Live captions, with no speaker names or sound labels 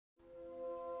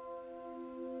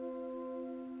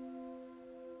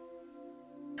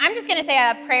I'm just going to say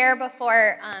a prayer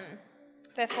before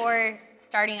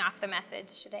starting off the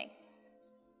message today.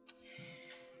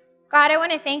 God, I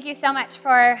want to thank you so much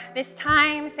for this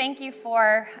time. Thank you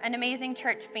for an amazing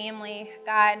church family,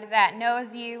 God, that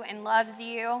knows you and loves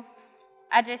you.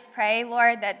 I just pray,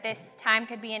 Lord, that this time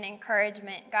could be an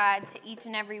encouragement, God, to each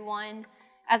and every one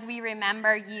as we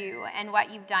remember you and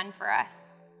what you've done for us.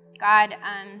 God,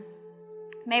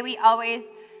 may we always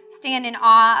stand in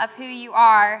awe of who you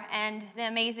are and the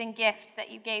amazing gift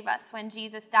that you gave us when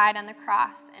Jesus died on the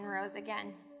cross and rose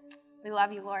again. We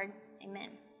love you, Lord.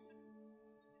 Amen.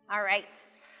 All right.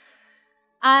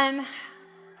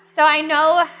 So I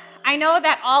know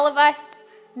that all of us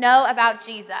know about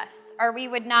Jesus, or we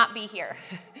would not be here.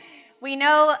 We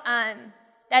know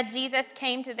that Jesus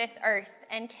came to this earth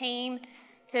and came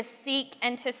to seek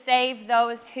and to save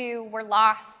those who were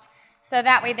lost, so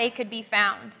that way they could be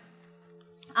found.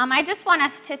 I just want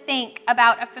us to think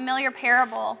about a familiar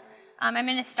parable. I'm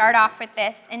going to start off with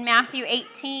this in Matthew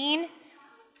 18.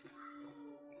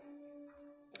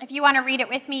 If you want to read it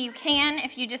with me, you can.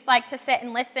 If you just like to sit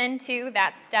and listen too,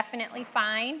 that's definitely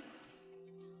fine.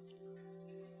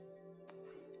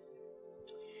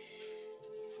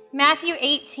 Matthew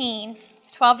 18,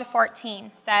 12 to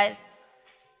 14 says,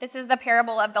 this is the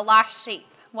parable of the lost sheep,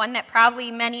 one that probably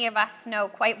many of us know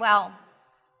quite well.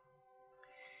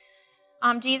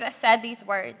 Jesus said these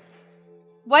words,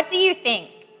 "What do you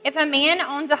think? If a man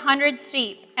owns 100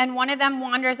 sheep and one of them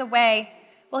wanders away,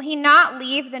 will he not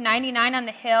leave the 99 on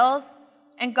the hills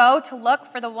and go to look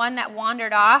for the one that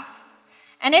wandered off?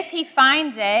 And if he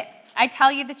finds it, I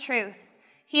tell you the truth,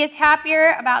 he is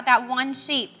happier about that one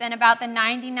sheep than about the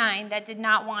 99 that did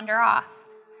not wander off.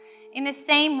 In the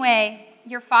same way,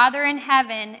 your Father in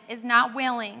heaven is not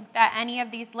willing that any of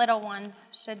these little ones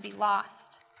should be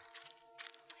lost."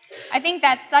 I think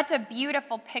that's such a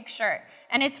beautiful picture,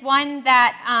 and it's one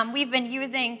that we've been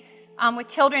using with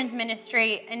children's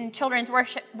ministry and children's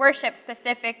worship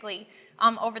specifically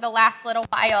over the last little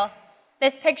while.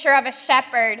 This picture of a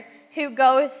shepherd who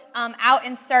goes out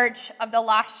in search of the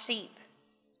lost sheep.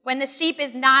 When the sheep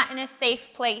is not in a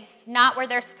safe place, not where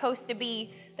they're supposed to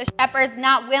be, the shepherd's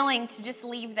not willing to just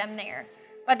leave them there.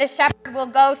 But the shepherd will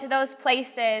go to those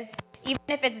places, even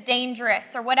if it's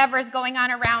dangerous or whatever is going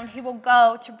on around, he will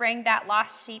go to bring that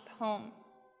lost sheep home.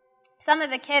 Some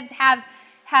of the kids have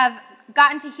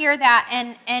gotten to hear that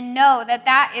and know that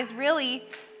that is really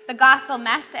the gospel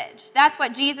message. That's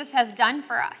what Jesus has done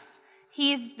for us.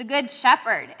 He's the good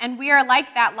shepherd, and we are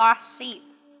like that lost sheep.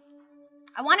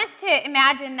 I want us to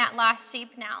imagine that lost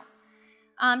sheep now,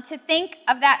 to think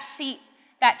of that sheep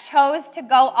that chose to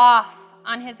go off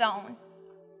on his own.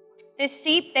 The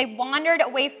sheep, they wandered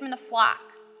away from the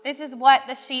flock. This is what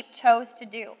the sheep chose to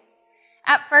do.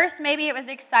 At first, maybe it was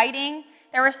exciting.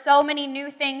 There were so many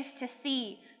new things to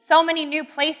see, so many new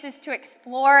places to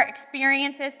explore,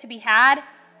 experiences to be had.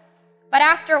 But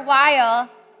after a while,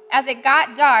 as it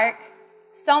got dark,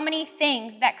 so many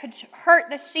things that could hurt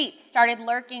the sheep started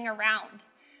lurking around.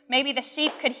 Maybe the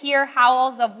sheep could hear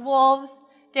howls of wolves,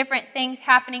 different things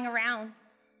happening around.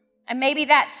 And maybe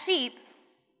that sheep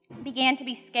began to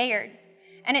be scared,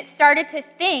 and it started to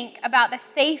think about the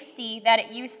safety that it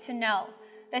used to know,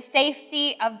 the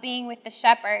safety of being with the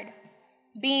shepherd,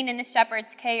 being in the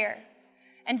shepherd's care.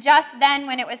 And just then,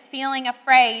 when it was feeling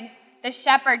afraid, the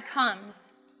shepherd comes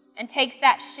and takes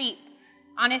that sheep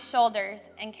on his shoulders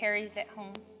and carries it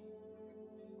home.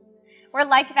 We're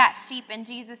like that sheep, and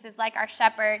Jesus is like our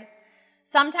shepherd.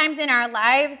 Sometimes in our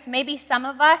lives, maybe some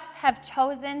of us have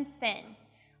chosen sin,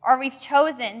 or we've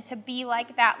chosen to be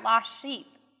like that lost sheep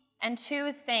and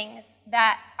choose things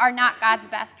that are not God's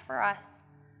best for us.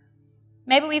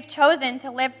 Maybe we've chosen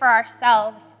to live for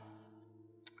ourselves.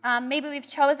 Maybe we've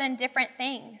chosen different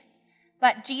things.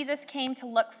 But Jesus came to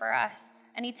look for us,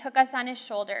 and he took us on his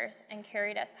shoulders and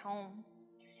carried us home.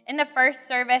 In the first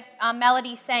service,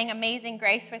 Melody sang Amazing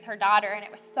Grace with her daughter, and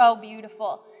it was so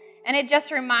beautiful. And it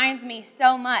just reminds me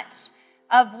so much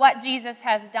of what Jesus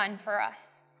has done for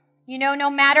us. You know, no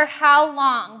matter how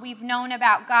long we've known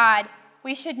about God,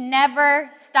 we should never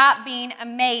stop being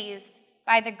amazed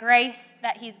by the grace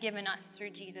that he's given us through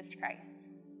Jesus Christ.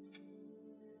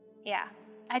 Yeah,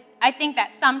 I think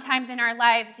that sometimes in our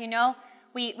lives, you know,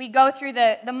 we go through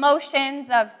the motions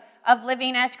of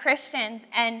living as Christians,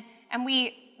 and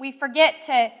we forget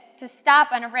to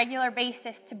stop on a regular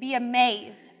basis to be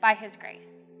amazed by his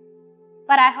grace.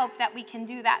 But I hope that we can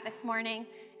do that this morning,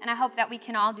 and I hope that we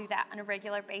can all do that on a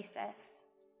regular basis.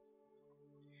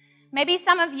 Maybe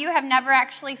some of you have never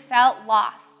actually felt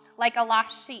lost, like a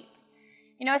lost sheep.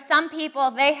 You know, some people,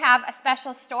 they have a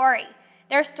special story.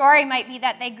 Their story might be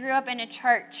that they grew up in a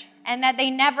church and that they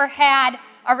never had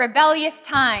a rebellious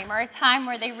time or a time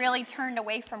where they really turned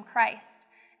away from Christ.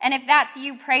 And if that's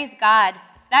you, praise God.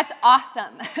 That's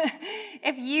awesome.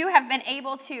 If you have been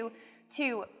able to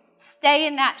stay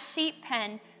in that sheep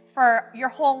pen for your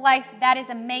whole life, that is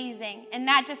amazing. And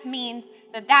that just means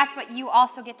that that's what you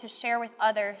also get to share with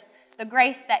others, the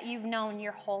grace that you've known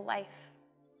your whole life.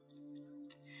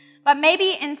 But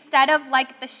maybe instead of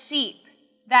like the sheep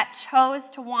that chose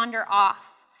to wander off,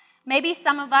 maybe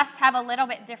some of us have a little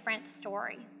bit different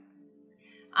story.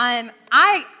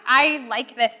 I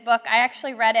like this book. I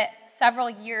actually read it several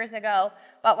years ago,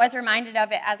 but was reminded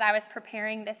of it as I was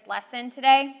preparing this lesson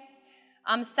today.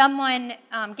 Someone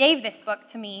gave this book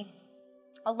to me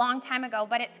a long time ago,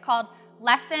 but it's called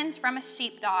Lessons from a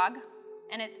Sheepdog,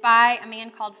 and it's by a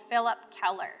man called Philip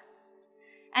Keller.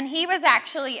 And he was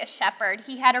actually a shepherd.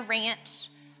 He had a ranch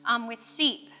with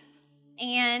sheep.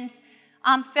 And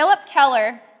Philip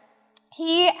Keller,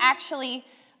 he actually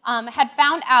had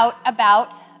found out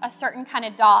about a certain kind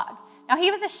of dog. Now, he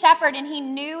was a shepherd, and he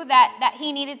knew that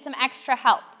he needed some extra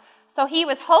help. So he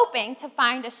was hoping to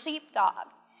find a sheepdog.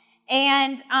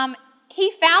 And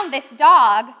he found this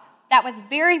dog that was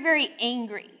very, very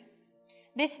angry.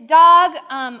 This dog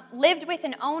lived with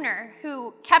an owner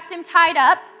who kept him tied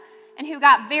up and who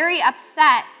got very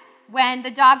upset when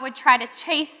the dog would try to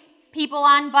chase people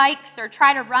on bikes or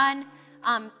try to run.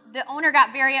 The owner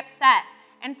got very upset.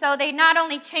 And so they not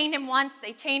only chained him once,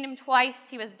 they chained him twice.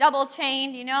 He was double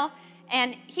chained,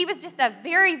 and he was just a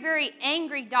very, very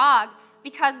angry dog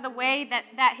because of the way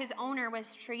that his owner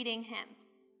was treating him.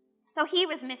 So he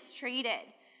was mistreated.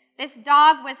 This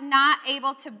dog was not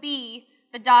able to be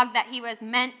the dog that he was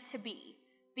meant to be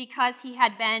because he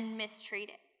had been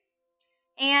mistreated.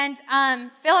 And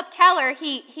Philip Keller,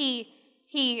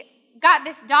 he got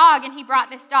this dog and he brought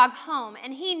this dog home,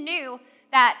 and he knew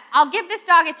that I'll give this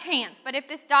dog a chance, but if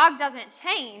this dog doesn't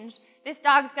change, this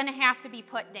dog's going to have to be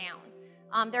put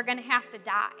down. They're going to have to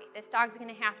die. This dog's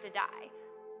going to have to die.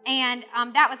 And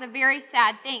that was a very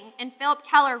sad thing. And Philip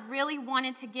Keller really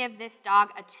wanted to give this dog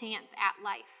a chance at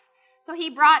life. So he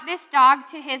brought this dog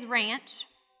to his ranch,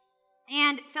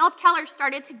 and Philip Keller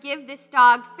started to give this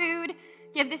dog food,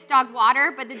 give this dog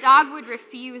water, but the dog would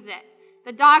refuse it.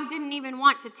 The dog didn't even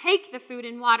want to take the food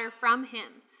and water from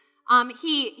him.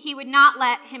 He would not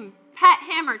let him pet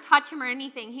him or touch him or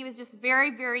anything. He was just very,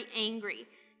 very angry.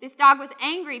 This dog was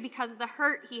angry because of the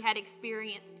hurt he had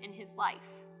experienced in his life.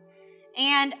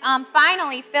 And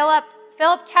finally, Philip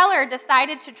Keller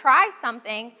decided to try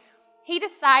something. He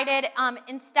decided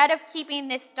instead of keeping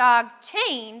this dog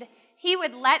chained, he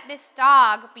would let this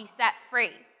dog be set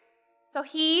free. So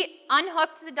he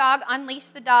unhooked the dog,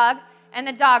 unleashed the dog, and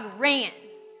the dog ran.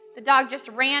 The dog just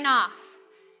ran off.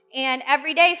 And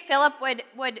every day, Philip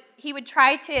would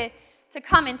try to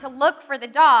come and to look for the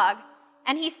dog.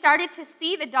 And he started to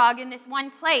see the dog in this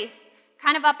one place,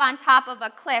 kind of up on top of a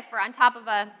cliff or on top of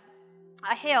a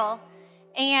hill.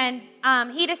 And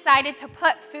he decided to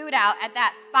put food out at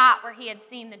that spot where he had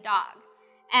seen the dog.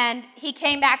 And he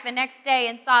came back the next day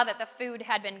and saw that the food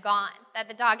had been gone, that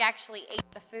the dog actually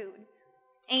ate the food.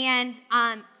 And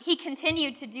he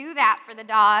continued to do that for the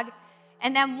dog.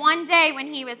 And then one day when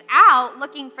he was out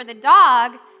looking for the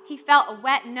dog, he felt a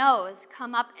wet nose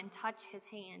come up and touch his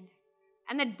hand.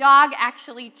 And the dog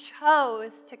actually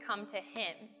chose to come to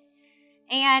him.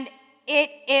 And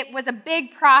it was a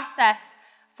big process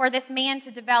for this man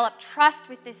to develop trust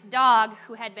with this dog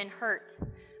who had been hurt.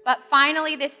 But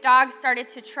finally, this dog started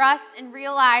to trust and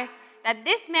realize that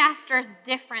this master is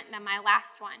different than my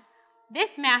last one.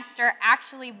 This master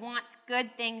actually wants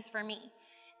good things for me.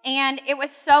 And it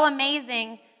was so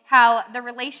amazing how the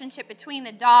relationship between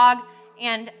the dog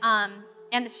and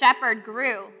the shepherd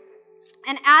grew.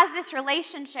 And as this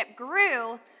relationship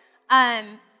grew,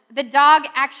 the dog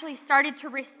actually started to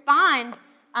respond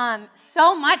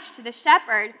so much to the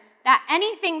shepherd that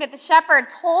anything that the shepherd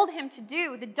told him to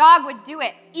do, the dog would do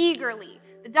it eagerly.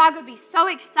 The dog would be so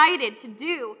excited to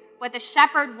do what the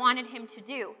shepherd wanted him to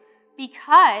do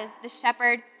because the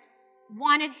shepherd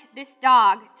wanted this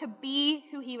dog to be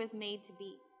who he was made to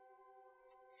be.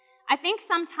 I think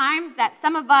sometimes that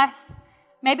some of us,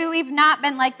 maybe we've not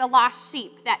been like the lost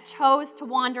sheep that chose to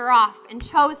wander off and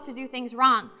chose to do things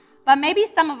wrong, but maybe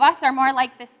some of us are more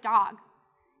like this dog.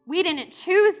 We didn't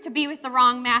choose to be with the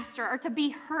wrong master or to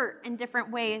be hurt in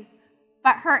different ways,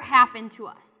 but hurt happened to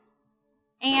us.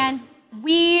 And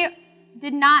we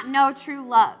did not know true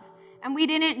love, and we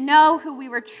didn't know who we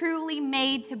were truly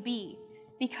made to be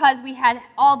because we had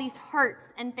all these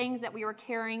hurts and things that we were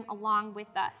carrying along with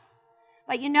us.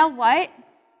 But you know what?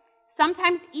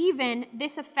 Sometimes even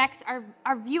this affects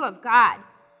our view of God.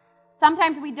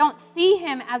 Sometimes we don't see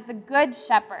him as the good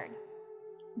shepherd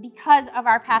because of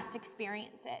our past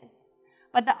experiences.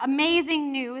 But the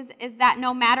amazing news is that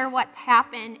no matter what's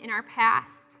happened in our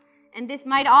past, and this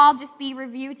might all just be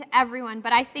review to everyone,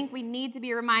 but I think we need to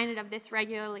be reminded of this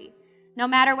regularly. No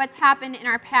matter what's happened in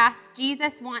our past,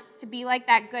 Jesus wants to be like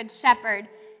that good shepherd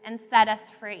and set us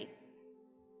free.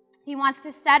 He wants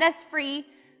to set us free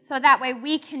so that way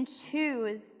we can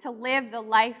choose to live the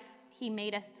life he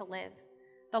made us to live,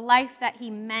 the life that he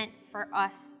meant for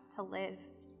us to live.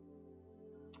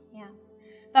 Yeah.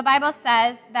 The Bible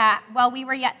says that while we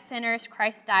were yet sinners,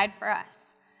 Christ died for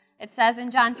us. It says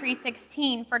in John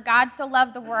 3:16, "For God so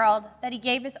loved the world that he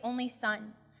gave his only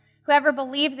Son. Whoever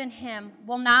believes in him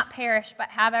will not perish but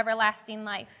have everlasting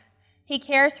life. He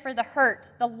cares for the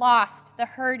hurt, the lost, the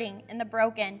hurting, and the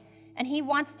broken, and he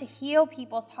wants to heal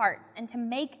people's hearts and to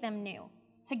make them new,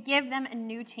 to give them a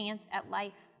new chance at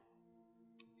life."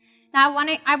 Now,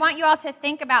 I want you all to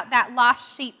think about that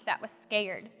lost sheep that was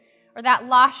scared, or that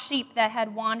lost sheep that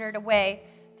had wandered away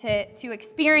to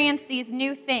experience these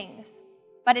new things,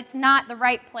 but it's not the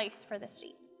right place for the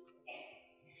sheep.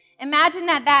 Imagine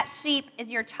that sheep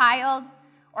is your child,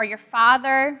 or your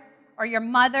father, or your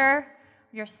mother,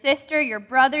 your sister, your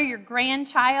brother, your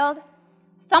grandchild,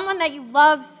 someone that you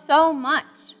love so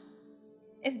much.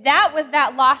 If that was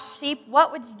that lost sheep,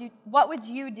 what would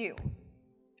you do?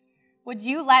 Would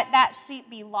you let that sheep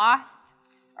be lost,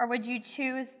 or would you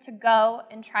choose to go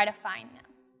and try to find them,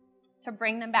 to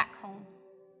bring them back home?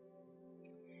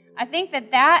 I think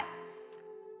that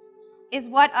is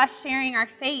what us sharing our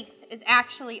faith is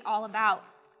actually all about.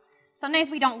 Sometimes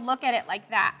we don't look at it like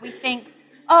that. We think,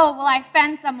 oh, will I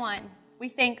offend someone? We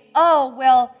think, oh,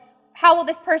 well, how will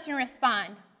this person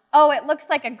respond? Oh, it looks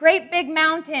like a great big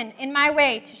mountain in my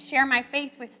way to share my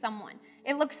faith with someone.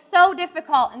 It looks so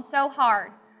difficult and so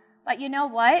hard. But you know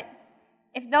what?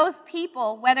 If those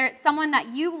people, whether it's someone that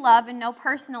you love and know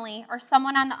personally or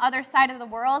someone on the other side of the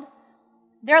world,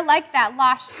 they're like that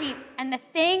lost sheep. And the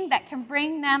thing that can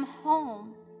bring them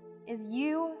home is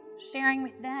you sharing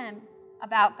with them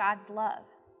about God's love.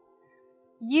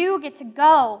 You get to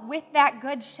go with that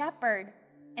good shepherd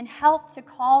and help to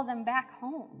call them back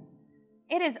home.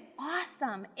 It is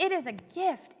awesome. It is a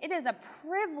gift. It is a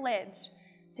privilege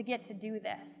to get to do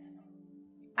this.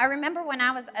 I remember when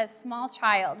I was a small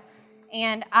child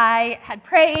and I had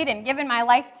prayed and given my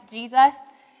life to Jesus,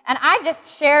 and I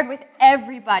just shared with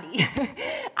everybody.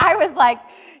 I was like,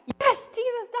 yes,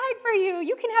 Jesus died for you.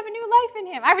 You can have a new life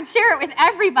in him. I would share it with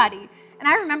everybody. And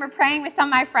I remember praying with some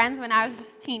of my friends when I was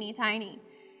just teeny tiny.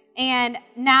 And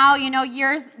now,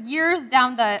 years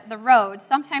down the road,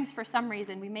 sometimes for some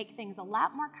reason we make things a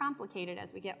lot more complicated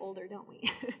as we get older, don't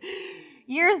we?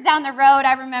 Years down the road,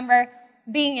 I remember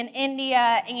being in India,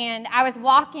 and I was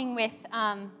walking with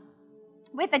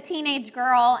a teenage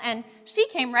girl, and she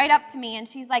came right up to me, and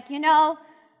she's like, she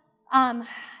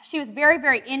was very,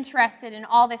 very interested in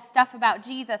all this stuff about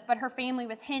Jesus, but her family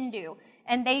was Hindu,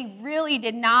 and they really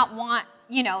did not want,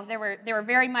 they were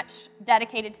very much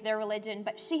dedicated to their religion,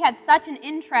 but she had such an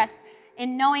interest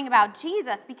in knowing about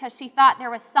Jesus because she thought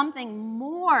there was something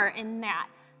more in that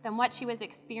than what she was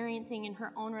experiencing in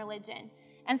her own religion.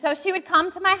 And so she would come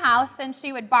to my house, and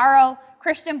she would borrow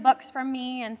Christian books from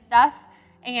me and stuff.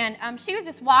 And she was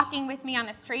just walking with me on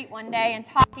the street one day and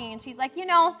talking, and she's like,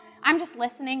 I'm just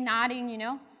listening, nodding,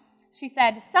 She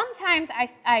said, sometimes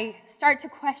I start to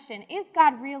question, is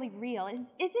God really real?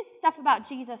 Is this stuff about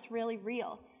Jesus really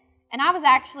real? And I was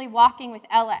actually walking with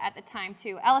Ella at the time,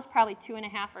 too. Ella's probably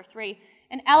 2.5 or 3.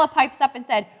 And Ella pipes up and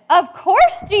said, of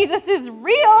course Jesus is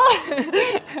real.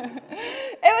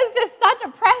 It was just such a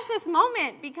precious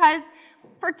moment because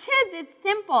for kids, it's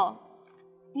simple.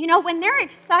 When they're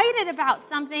excited about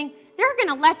something, they're going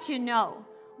to let you know.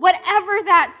 Whatever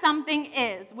that something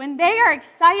is, when they are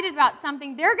excited about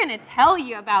something, they're going to tell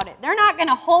you about it. They're not going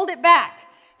to hold it back.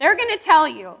 They're going to tell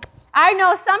you. I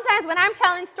know sometimes when I'm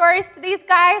telling stories to these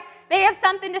guys, they have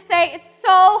something to say. It's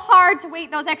so hard to wait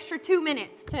those extra 2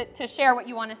 minutes to share what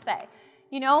you want to say.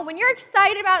 When you're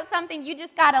excited about something, you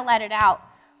just got to let it out.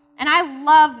 And I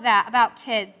love that about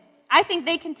kids. I think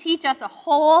they can teach us a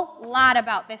whole lot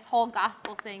about this whole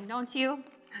gospel thing, don't you?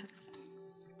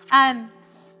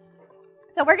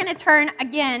 So we're going to turn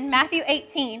again, Matthew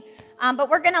 18, but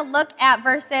we're going to look at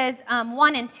verses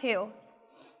 1 and 2.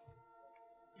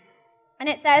 And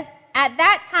it says, at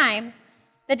that time,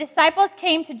 the disciples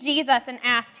came to Jesus and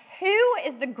asked, who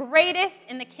is the greatest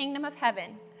in the kingdom of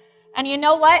heaven? And you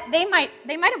know what? They might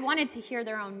have wanted to hear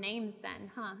their own names then,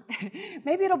 huh?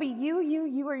 Maybe it'll be you,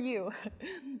 or you.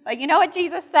 But you know what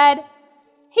Jesus said?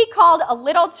 He called a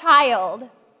little child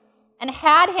and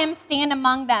had him stand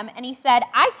among them. And he said,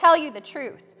 I tell you the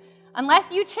truth.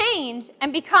 Unless you change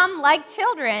and become like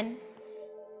children,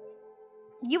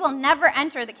 you will never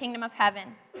enter the kingdom of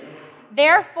heaven.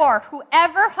 Therefore,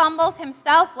 whoever humbles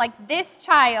himself like this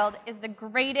child is the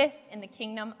greatest in the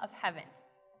kingdom of heaven.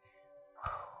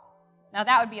 Now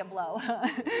that would be a blow.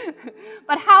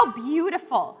 But how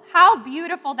beautiful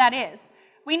that is.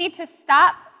 We need to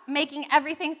stop making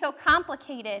everything so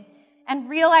complicated and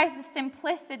realize the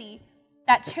simplicity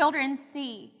that children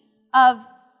see of,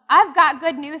 I've got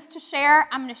good news to share,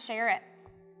 I'm going to share it.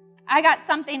 I got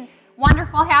something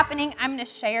wonderful happening, I'm going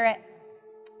to share it.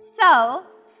 So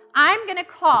I'm going to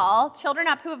call children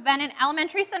up who have been in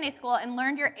elementary Sunday school and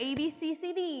learned your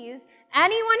ABCCDs.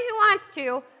 Anyone who wants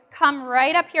to, come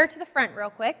right up here to the front real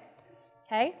quick.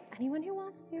 Okay? Anyone who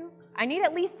wants to. I need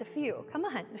at least a few. Come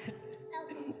on.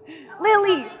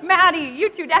 Lily, Maddie, you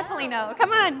two definitely know.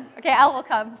 Come on. Okay, Elle will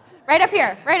come. Right up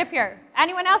here.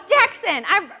 Anyone else? Jackson.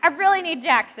 I really need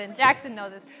Jackson. Jackson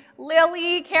knows this.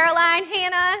 Lily, Caroline,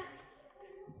 Hannah.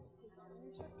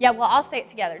 Yeah, we'll all say it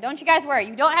together. Don't you guys worry.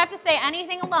 You don't have to say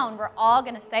anything alone. We're all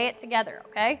going to say it together,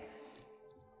 okay?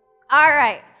 All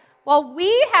right. Well,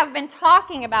 we have been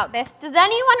talking about this. Does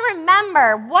anyone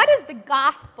remember, what is the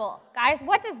gospel? Guys,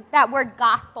 what does that word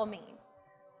gospel mean?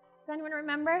 Does anyone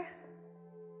remember?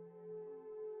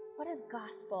 What is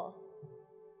gospel?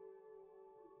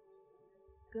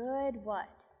 Good what?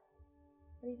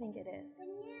 What do you think it is?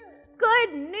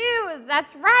 Good news,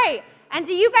 that's right. And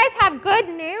do you guys have good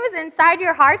news inside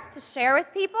your hearts to share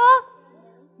with people?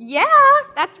 Yeah,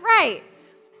 that's right.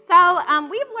 So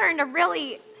we've learned a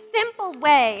really simple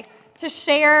way to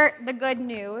share the good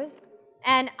news.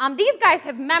 And these guys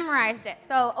have memorized it.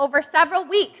 So over several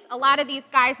weeks, a lot of these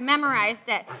guys memorized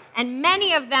it. And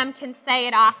many of them can say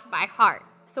it off by heart.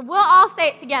 So we'll all say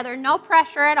it together. No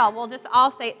pressure at all. We'll just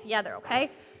all say it together, okay?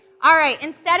 All right,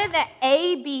 instead of the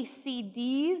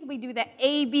ABCDs, we do the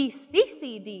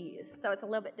ABCCDs. So it's a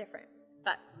little bit different.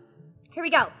 But here we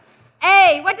go.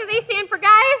 A, what does A stand for,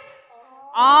 guys?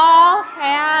 All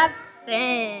have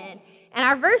sinned. And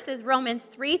our verse is Romans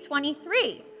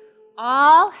 3:23.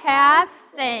 All have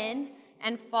sinned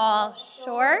and fall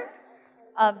short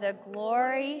of the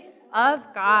glory of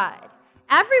God.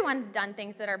 Everyone's done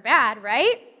things that are bad,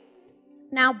 right?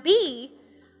 Now B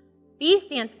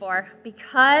stands for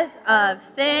because of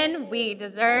sin, we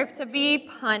deserve to be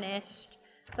punished.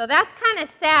 So that's kind of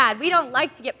sad. We don't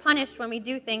like to get punished when we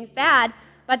do things bad.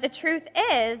 But the truth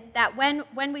is that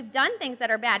when we've done things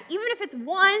that are bad, even if it's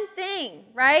one thing,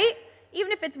 right?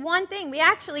 Even if it's one thing, we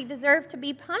actually deserve to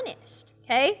be punished,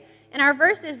 okay? And our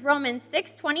verse is Romans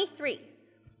 6:23.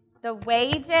 The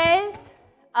wages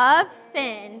of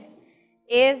sin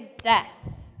is death.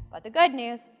 But the good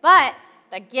news, but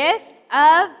the gift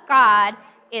of God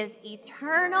is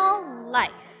eternal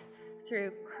life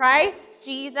through Christ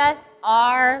Jesus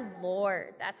our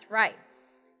Lord. That's right.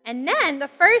 And then the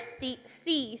first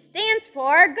C stands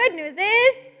for, good news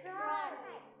is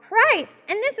Christ.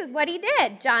 And this is what he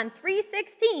did. John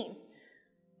 3:16.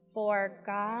 For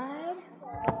God so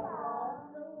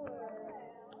loved the world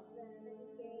that he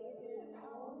gave his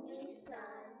only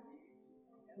Son.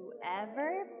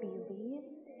 Whoever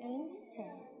believes in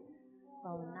him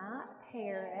will not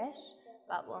perish,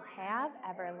 but will have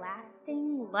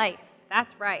everlasting life.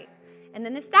 That's right. And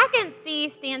then the second C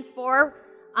stands for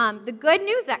the good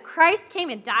news that Christ came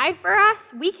and died for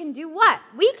us. We can do what?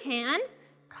 We can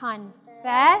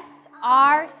confess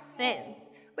our sins.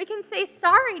 We can say,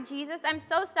 sorry, Jesus, I'm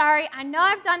so sorry. I know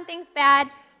I've done things bad,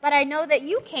 but I know that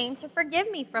you came to forgive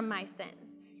me from my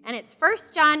sins. And it's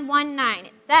 1 John 1:9.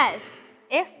 It says,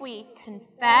 if we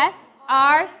confess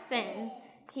our sins,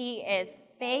 he is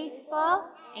faithful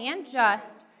and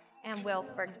just and will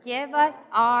forgive us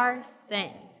our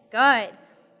sins. Good.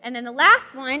 And then the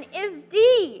last one is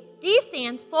D. D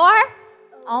stands for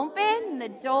open the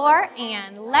door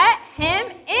and let him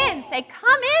in. Say,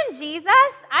 come in, Jesus.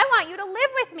 I want you to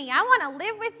live with me. I want to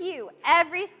live with you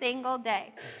every single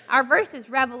day. Our verse is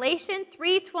Revelation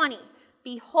 3:20.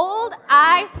 Behold,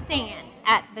 I stand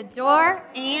at the door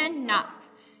and knock.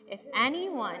 If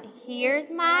anyone hears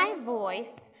my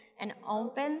voice and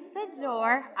opens the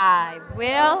door, I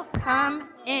will come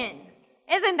in.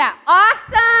 Isn't that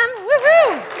awesome?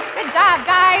 Woohoo! Good job,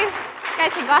 guys. You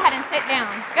guys can go ahead and sit down.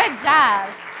 Good job.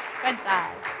 Good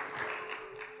job.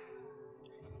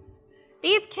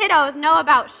 These kiddos know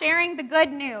about sharing the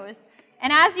good news.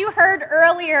 And as you heard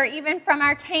earlier, even from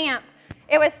our camp,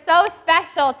 it was so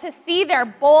special to see their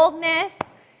boldness.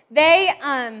 They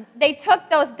took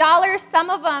those dollars. Some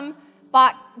of them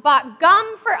bought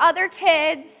gum for other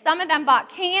kids. Some of them bought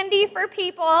candy for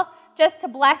people just to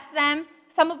bless them.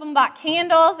 Some of them bought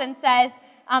candles and says,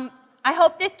 I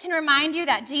hope this can remind you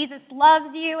that Jesus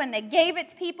loves you, and they gave it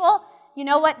to people. You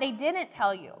know what they didn't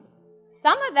tell you?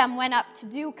 Some of them went up to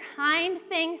do kind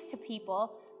things to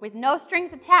people with no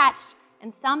strings attached,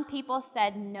 and some people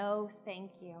said, no,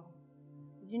 thank you.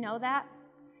 Did you know that?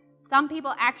 Some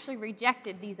people actually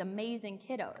rejected these amazing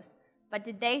kiddos. But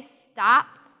did they stop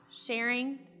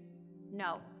sharing?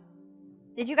 No.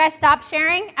 Did you guys stop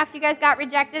sharing after you guys got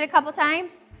rejected a couple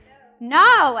times?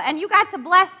 No. And you got to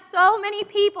bless so many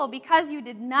people because you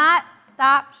did not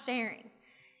stop sharing.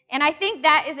 And I think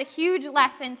that is a huge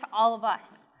lesson to all of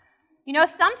us. You know,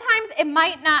 sometimes it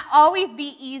might not always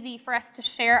be easy for us to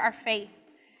share our faith,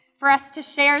 for us to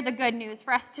share the good news,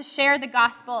 for us to share the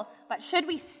gospel. But should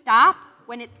we stop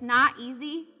when it's not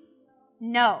easy?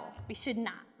 No, we should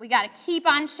not. We got to keep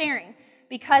on sharing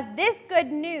because this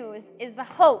good news is the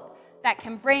hope that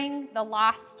can bring the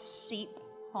lost sheep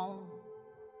home.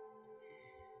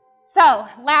 So,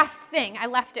 last thing. I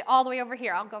left it all the way over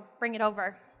here. I'll go bring it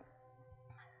over.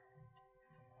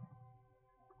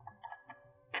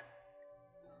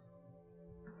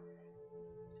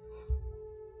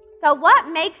 So what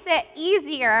makes it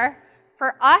easier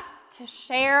for us to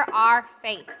share our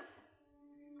faith?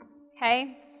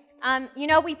 Okay? You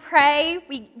know, we pray,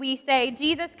 we say,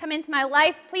 Jesus, come into my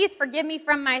life. Please forgive me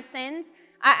from my sins.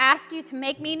 I ask you to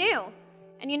make me new.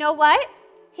 And you know what?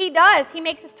 He does. He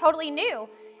makes us totally new.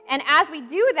 And as we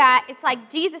do that, it's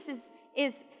like Jesus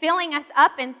is filling us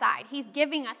up inside. He's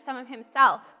giving us some of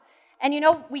himself. And you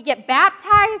know, we get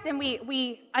baptized and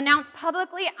we announce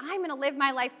publicly, I'm going to live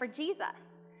my life for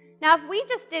Jesus. Now, if we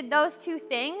just did those two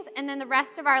things and then the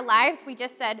rest of our lives we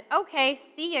just said, okay,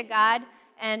 see ya, God,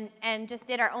 and just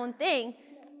did our own thing,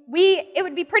 it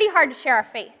would be pretty hard to share our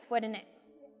faith, wouldn't it?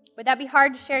 Would that be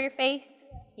hard to share your faith?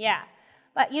 Yeah.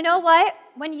 But you know what?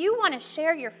 When you want to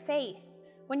share your faith,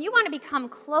 when you want to become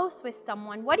close with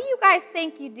someone, what do you guys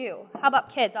think you do? How about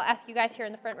kids? I'll ask you guys here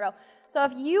in the front row. So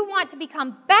if you want to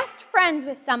become best friends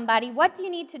with somebody, what do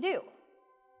you need to do?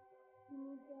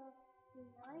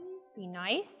 Be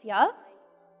nice, yep.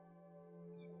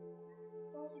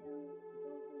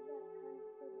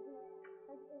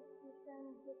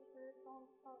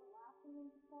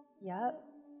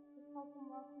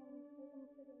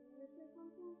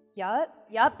 Yep.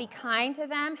 Yep. Be kind to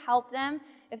them, help them.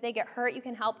 If they get hurt, you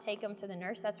can help take them to the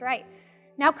nurse. That's right.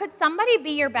 Now, could somebody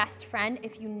be your best friend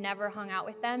if you never hung out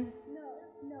with them?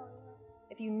 No.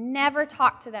 If you never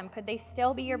talked to them, could they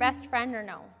still be your best friend or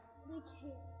no?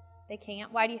 They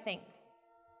can't? Why do you think?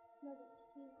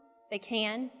 They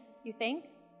can, you think?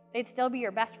 They'd still be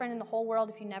your best friend in the whole world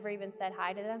if you never even said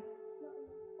hi to them?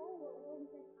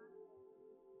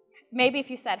 Maybe if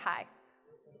you said hi.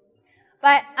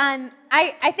 But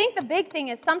I think the big thing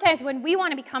is sometimes when we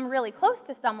want to become really close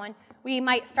to someone, we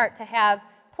might start to have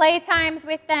play times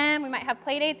with them. We might have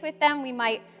play dates with them. We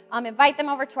might invite them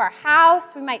over to our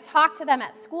house. We might talk to them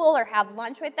at school or have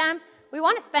lunch with them. We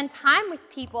want to spend time with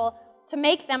people to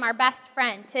make them our best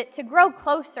friend, to grow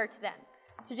closer to them,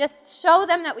 to just show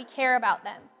them that we care about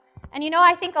them. And you know,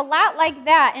 I think a lot like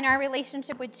that in our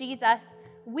relationship with Jesus,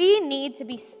 we need to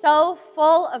be so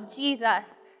full of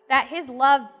Jesus that his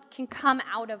love can come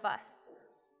out of us.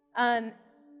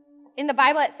 In the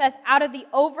Bible it says, out of the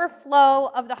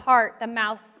overflow of the heart, the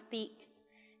mouth speaks.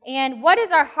 And what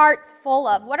is our hearts full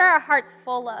of? What are our hearts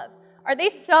full of? Are they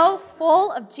so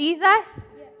full of Jesus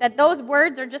that those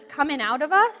words are just coming out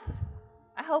of us?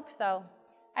 I hope so.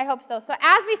 I hope so. So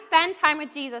as we spend time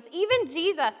with Jesus, even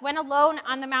Jesus went alone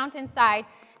on the mountainside,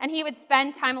 and he would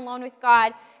spend time alone with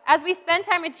God. As we spend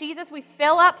time with Jesus, we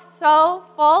fill up so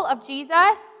full of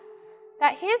Jesus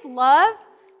that his love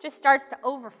just starts to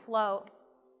overflow.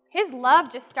 His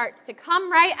love just starts to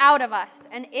come right out of us,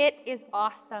 and it is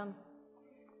awesome.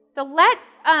 So let's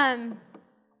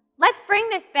bring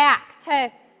this back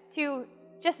to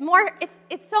just more.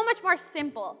 It's so much more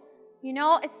simple. You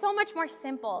know, it's so much more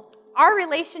simple. Our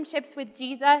relationships with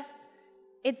Jesus,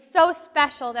 it's so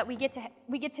special that we get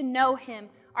to know him.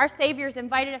 Our Savior's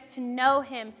invited us to know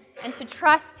him and to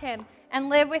trust him and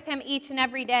live with him each and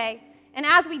every day. And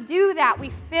as we do that,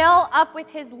 we fill up with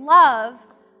his love,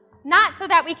 not so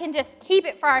that we can just keep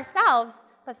it for ourselves,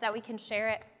 but so that we can share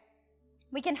it.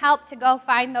 We can help to go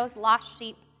find those lost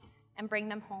sheep and bring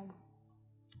them home.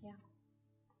 Yeah.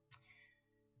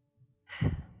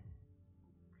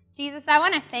 Jesus, I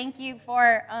want to thank you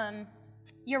for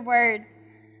your word.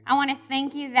 I want to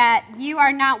thank you that you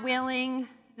are not willing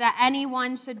that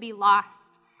anyone should be lost,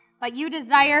 but you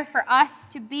desire for us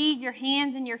to be your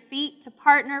hands and your feet, to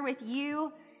partner with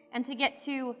you, and to get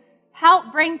to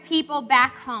help bring people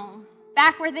back home,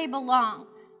 back where they belong,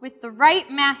 with the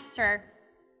right master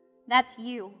That's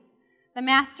you, the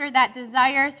master that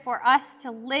desires for us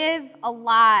to live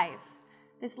alive.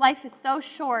 This life is so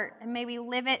short, and may we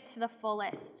live it to the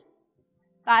fullest.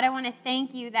 God, I want to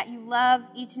thank you that you love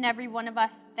each and every one of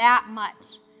us that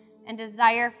much and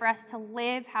desire for us to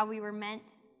live how we were meant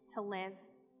to live.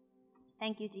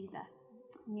 Thank you, Jesus.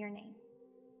 In your name,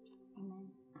 amen.